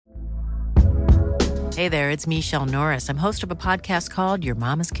Hey there, it's Michelle Norris. I'm host of a podcast called Your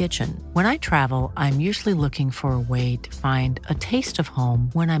Mama's Kitchen. When I travel, I'm usually looking for a way to find a taste of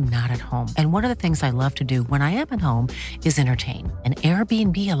home when I'm not at home. And one of the things I love to do when I am at home is entertain. And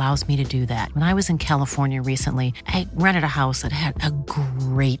Airbnb allows me to do that. When I was in California recently, I rented a house that had a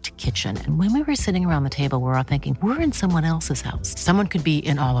great kitchen. And when we were sitting around the table, we were all thinking, we're in someone else's house. Someone could be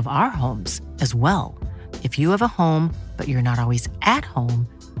in all of our homes as well. If you have a home, but you're not always at home,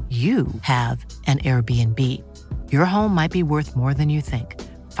 you have an Airbnb. Your home might be worth more than you think.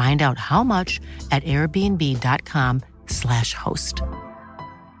 Find out how much at airbnb.com/host.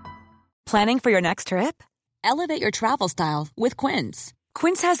 Planning for your next trip? Elevate your travel style with Quince.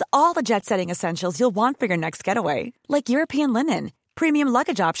 Quince has all the jet-setting essentials you'll want for your next getaway, like European linen, premium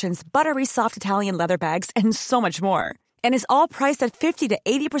luggage options, buttery soft Italian leather bags, and so much more. And is all priced at 50 to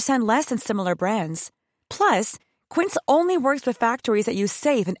 80% less than similar brands. Plus, Quince only works with factories that use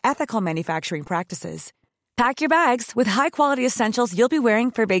safe and ethical manufacturing practices. Pack your bags with high-quality essentials you'll be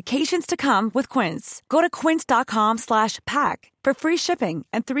wearing for vacations to come with Quince. Go to quince.com/pack for free shipping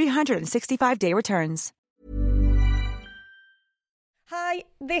and 365-day returns. Hi,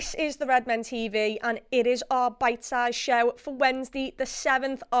 this is the Red Men TV and it is our bite-sized show for Wednesday, the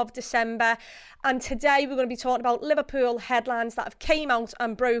 7th of December. And today we're going to be talking about Liverpool headlines that have came out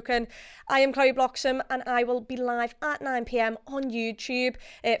and broken. I am Chloe Bloxham and I will be live at 9 p.m. on YouTube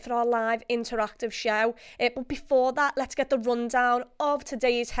for our live interactive show. But before that, let's get the rundown of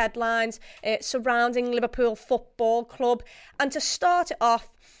today's headlines surrounding Liverpool Football Club. And to start it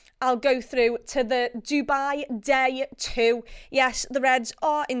off, I'll go through to the Dubai Day 2. Yes, the Reds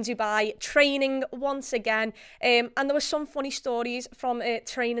are in Dubai training once again. And there were some funny stories from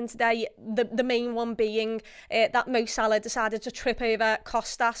training today. The main one being that Mo Salah decided to trip over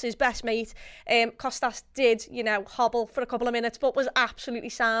Kostas, his best mate. Kostas did, hobble for a couple of minutes, but was absolutely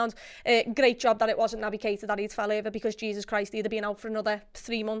sound. Great job that it wasn't navigated that he'd fell over, because Jesus Christ, he'd have been out for another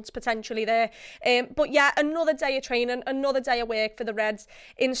 3 months potentially there. But yeah, another day of training, another day of work for the Reds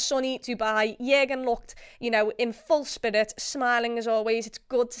in sunny Dubai. Jürgen looked, in full spirit, smiling as always. It's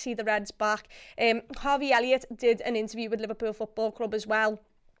good to see the Reds back. Harvey Elliott did an interview with Liverpool Football Club as well,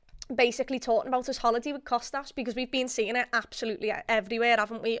 basically talking about his holiday with Kostas, because we've been seeing it absolutely everywhere,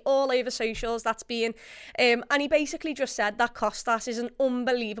 haven't we? All over socials, that's been. And he basically just said that Kostas is an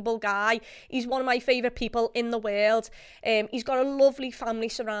unbelievable guy. He's one of my favourite people in the world. He's got a lovely family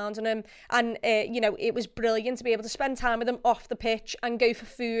surrounding him. And, it was brilliant to be able to spend time with him off the pitch and go for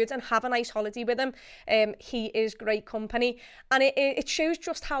food and have a nice holiday with him. He is great company. And it shows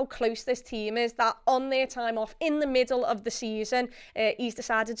just how close this team is, that on their time off, in the middle of the season, he's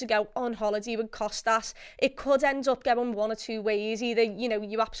decided to go on holiday with Kostas. It could end up going one or two ways. Either,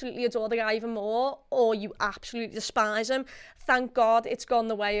 you absolutely adore the guy even more, or you absolutely despise him. Thank God it's gone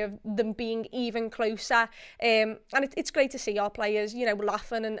the way of them being even closer. And it's great to see our players,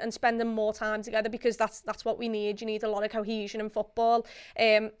 laughing and spending more time together, because that's what we need. You need a lot of cohesion in football.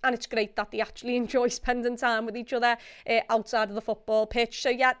 And it's great that they actually enjoy spending time with each other outside of the football pitch. So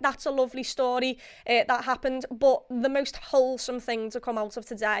yeah, that's a lovely story that happened. But the most wholesome thing to come out of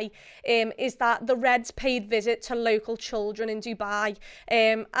today is that the Reds paid visit to local children in Dubai.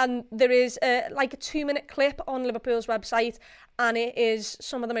 And there is a 2-minute clip on Liverpool's website, and it is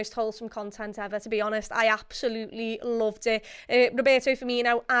some of the most wholesome content ever, to be honest. I absolutely loved it. Roberto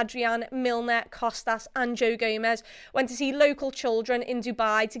Firmino, Adrian, Milner, Kostas and Joe Gomez went to see local children in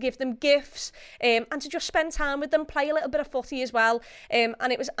Dubai to give them gifts and to just spend time with them, play a little bit of footy as well.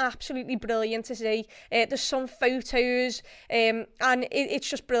 And it was absolutely brilliant to see. There's some photos and it's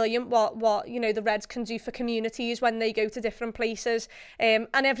just brilliant what the Reds can do for communities when they go to different places. And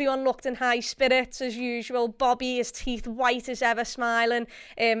everyone looked in high spirits as usual. Bobby, his teeth white as ever, smiling.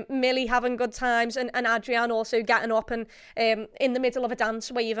 Millie having good times, and Adrian also getting up and in the middle of a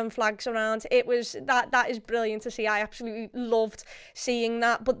dance waving flags around. It was that is brilliant to see. I absolutely loved seeing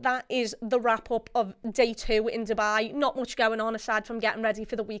that. But that is the wrap up of day 2 in Dubai. Not much going on aside from getting ready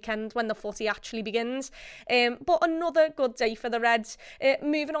for the weekend when the footy actually begins. But another good day for the Reds.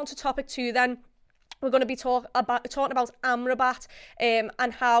 Moving on to topic 2 then. We're going to be talking about Amrabat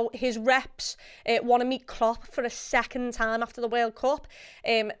and how his reps want to meet Klopp for a second time after the World Cup.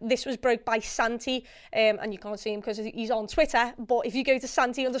 This was broke by Santi, and you can't see him because he's on Twitter, but if you go to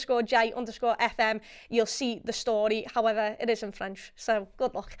Santi_J_FM, you'll see the story. However, it is in French, so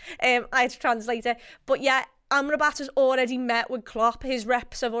good luck. I had to translate it. But yeah, Amrabat has already met with Klopp. His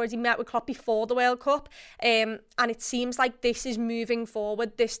reps have already met with Klopp before the World Cup. And it seems like this is moving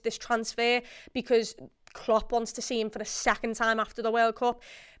forward, this transfer, because Klopp wants to see him for the second time after the World Cup.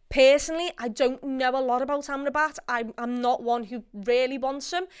 Personally, I don't know a lot about Amrabat. I'm not one who really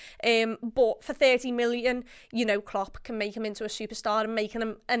wants him. But for 30 million, you know, Klopp can make him into a superstar and making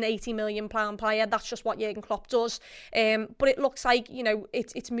him an 80 million pound player. That's just what Jurgen Klopp does. But it looks like, you know,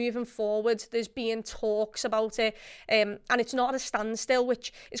 it's moving forward. There's been talks about it, and it's not at a standstill,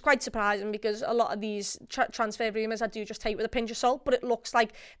 which is quite surprising because a lot of these transfer rumours I do just take with a pinch of salt. But it looks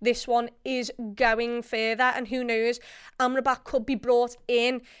like this one is going further, and who knows, Amrabat could be brought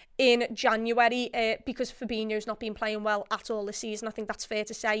in January because Fabinho's not been playing well at all this season. I think that's fair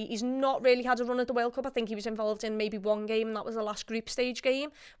to say. He's not really had a run at the World Cup. I think he was involved in maybe one game, and that was the last group stage game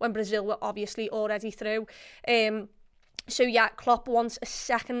when Brazil were obviously already through. So yeah, Klopp wants a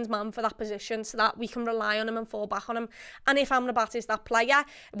second man for that position so that we can rely on him and fall back on him. And if Amrabat is that player,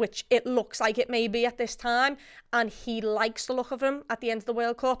 which it looks like it may be at this time, and he likes the look of him at the end of the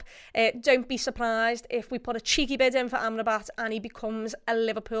World Cup, don't be surprised if we put a cheeky bid in for Amrabat and he becomes a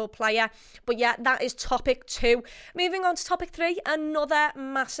Liverpool player. But yeah, that is topic 2. Moving on to topic 3, another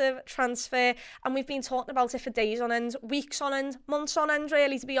massive transfer, and we've been talking about it for days on end, weeks on end, months on end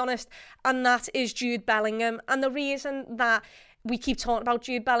really, to be honest, and that is Jude Bellingham. And the reason that we keep talking about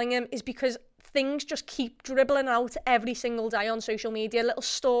Jude Bellingham is because things just keep dribbling out every single day on social media, little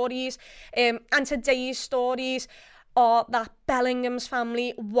stories, and today's stories are that Bellingham's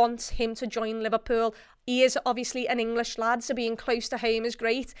family wants him to join Liverpool. He is obviously an English lad, so being close to home is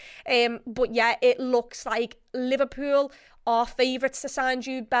great, but yeah, it looks like Liverpool are favourites to sign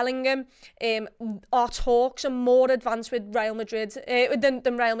Jude Bellingham. Our talks are more advanced with Real Madrid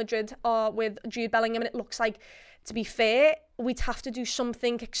than Real Madrid are with Jude Bellingham, and it looks like, to be fair, we'd have to do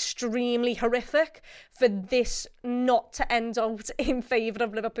something extremely horrific for this not to end out in favour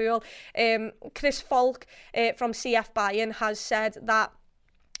of Liverpool. Chris Falk from CF Bayern has said that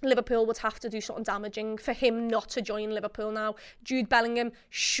Liverpool would have to do something damaging for him not to join Liverpool now. Jude Bellingham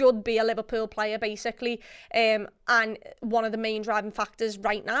should be a Liverpool player, basically. And one of the main driving factors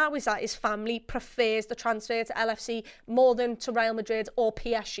right now is that his family prefers the transfer to LFC more than to Real Madrid or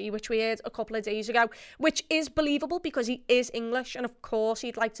PSG, which we heard a couple of days ago, which is believable because he is English and of course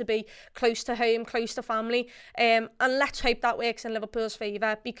he'd like to be close to home, close to family. And let's hope that works in Liverpool's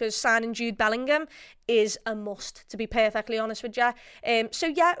favour, because signing Jude Bellingham is a must, to be perfectly honest with you. So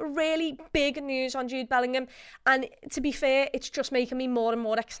yeah, really big news on Jude Bellingham, and to be fair, it's just making me more and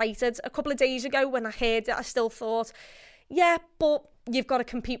more excited. A couple of days ago when I heard it, I still thought, yeah, but you've got to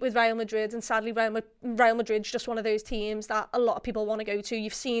compete with Real Madrid, and sadly Real Madrid's just one of those teams that a lot of people want to go to.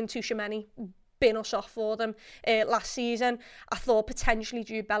 You've seen Tuchemani bin us off for them last season. I thought potentially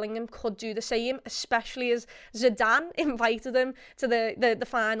Jude Bellingham could do the same, especially as Zidane invited him to the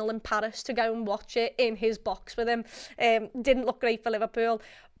final in Paris to go and watch it in his box with him. Didn't look great for Liverpool,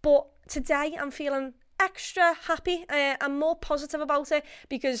 but today I'm feeling extra happy and more positive about it,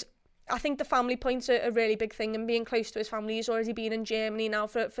 because I think the family point's a really big thing, and being close to his family. He's already been in Germany now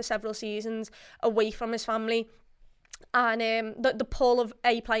for several seasons away from his family. And the pull of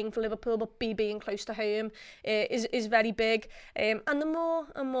A, playing for Liverpool, but B, being close to home is very big. And the more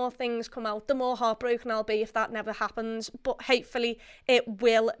and more things come out, the more heartbroken I'll be if that never happens. But hopefully it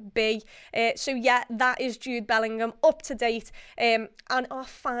will be. So yeah, that is Jude Bellingham up to date. And our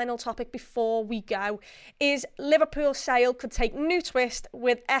final topic before we go is Liverpool sale could take new twist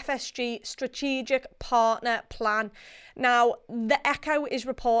with FSG strategic partner plan. Now, the Echo is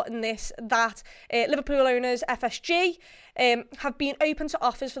reporting this, that Liverpool owners FSG have been open to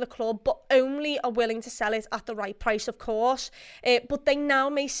offers for the club, but only are willing to sell it at the right price, of course. But they now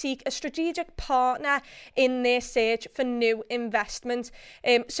may seek a strategic partner in their search for new investment.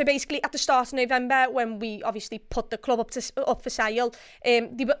 So basically, at the start of November, when we obviously put the club up for sale,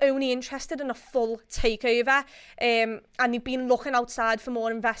 they were only interested in a full takeover, and they've been looking outside for more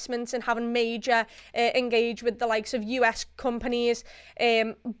investments and having major engage with the likes of US companies,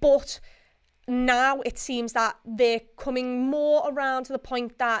 but now it seems that they're coming more around to the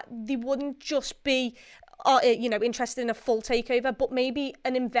point that they wouldn't just be interested in a full takeover, but maybe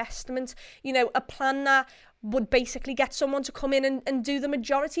an investment, a plan that would basically get someone to come in and do the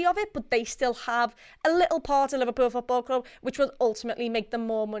majority of it, but they still have a little part of Liverpool Football Club, which will ultimately make them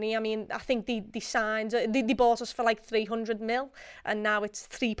more money. I mean, I think they bought us for like 300 mil, and now it's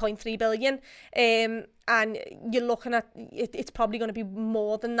 3.3 billion. And you're looking at, it's probably going to be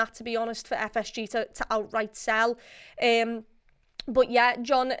more than that, to be honest, for FSG to outright sell. But yeah,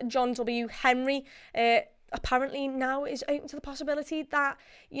 John W. Henry, apparently now is open to the possibility that,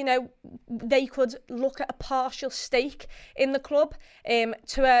 they could look at a partial stake in the club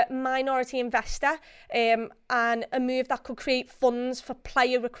to a minority investor, and a move that could create funds for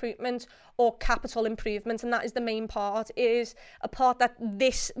player recruitment or capital improvement, and that is the main part. It is a part that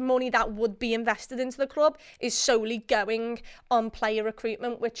this money that would be invested into the club is solely going on player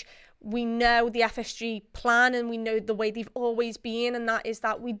recruitment, which we know the FSG plan and we know the way they've always been, and that is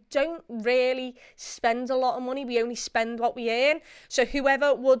that we don't really spend a lot of money, we only spend what we earn. So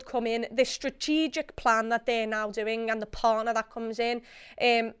whoever would come in, this strategic plan that they're now doing and the partner that comes in,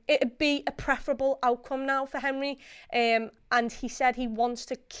 it'd be a preferable outcome now for Henry, and he said he wants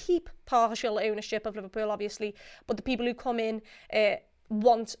to keep partial ownership of Liverpool, obviously, but the people who come in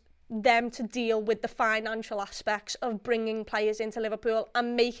want them to deal with the financial aspects of bringing players into Liverpool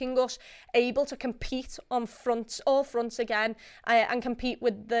and making us able to compete on all fronts again, and compete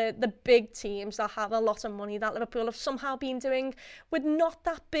with the big teams that have a lot of money that Liverpool have somehow been doing with not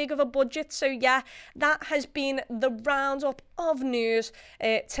that big of a budget. So yeah, that has been the roundup of news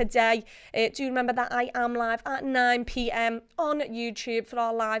today. Do remember that I am live at 9 p.m. on YouTube for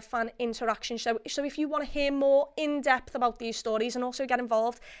our live fan interaction show. So if you want to hear more in depth about these stories and also get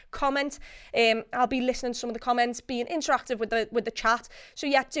involved, comment. I'll be listening to some of the comments, being interactive with the chat. So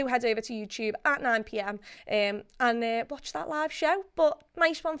yeah, do head over to YouTube at 9 p.m. And watch that live show. But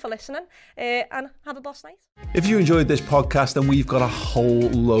nice one for listening, and have a boss night. If you enjoyed this podcast, then we've got a whole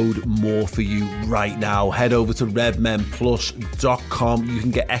load more for you right now. Head over to redmenplus.com. You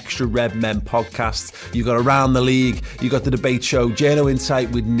can get extra Red Men podcasts. You've got Around the League, you've got the debate show, Journo Insight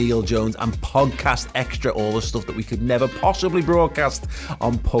with Neil Jones, and podcast extra, all the stuff that we could never possibly broadcast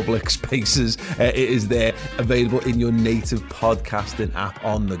on public spaces. It is there, available in your native podcasting app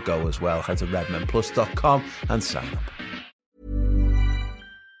on the go as well. Head to redmenplus.com and sign up.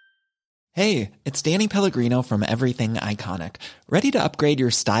 Hey, it's Danny Pellegrino from Everything Iconic. Ready to upgrade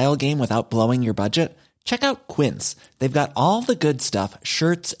your style game without blowing your budget? Check out Quince. They've got all the good stuff,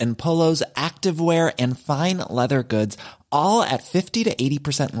 shirts and polos, activewear, and fine leather goods, all at 50 to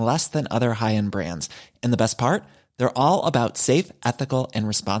 80% less than other high-end brands. And the best part? They're all about safe, ethical, and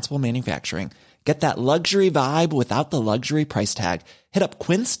responsible manufacturing. Get that luxury vibe without the luxury price tag. Hit up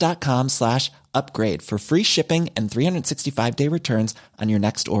quince.com/upgrade for free shipping and 365-day returns on your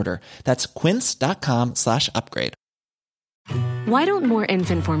next order. That's quince.com/upgrade. Why don't more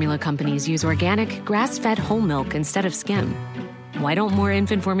infant formula companies use organic, grass-fed whole milk instead of skim? Why don't more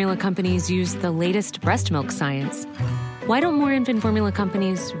infant formula companies use the latest breast milk science? Why don't more infant formula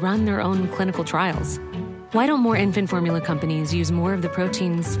companies run their own clinical trials? Why don't more infant formula companies use more of the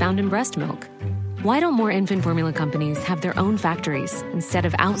proteins found in breast milk? Why don't more infant formula companies have their own factories instead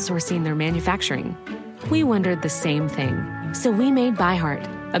of outsourcing their manufacturing? We wondered the same thing. So we made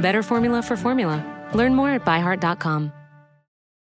ByHeart, a better formula for formula. Learn more at byheart.com.